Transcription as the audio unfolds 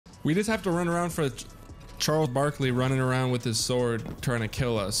We just have to run around for Charles Barkley running around with his sword trying to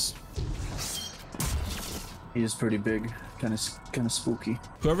kill us. He is pretty big, kind of spooky.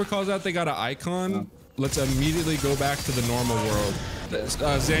 Whoever calls out they got an icon, let's immediately go back to the normal world.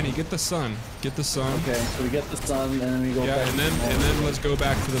 Zanny, get the sun. Get the sun. Okay, so we get the sun, and then we go back. And then let's go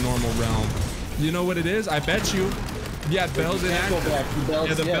back to the normal realm. You know what it is? I bet you. Yeah, bells in action.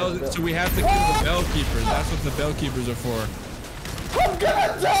 Yeah, the bells. So we have to kill the bell keepers. That's what the bell keepers are for. I'm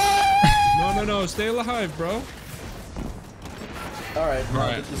gonna die! No. Stay alive, bro. All right.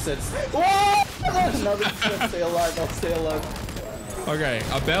 Just said. Another said stay alive. I'll stay alive. Okay,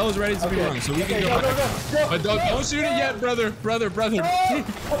 a bell is ready to be rung, so we can go back. But don't shoot it yet, brother. Okay,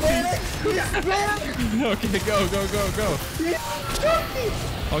 go.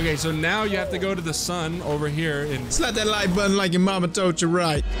 Okay, so now you have to go to the sun over here and Slap that like button like your mama told you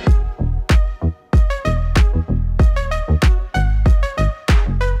right.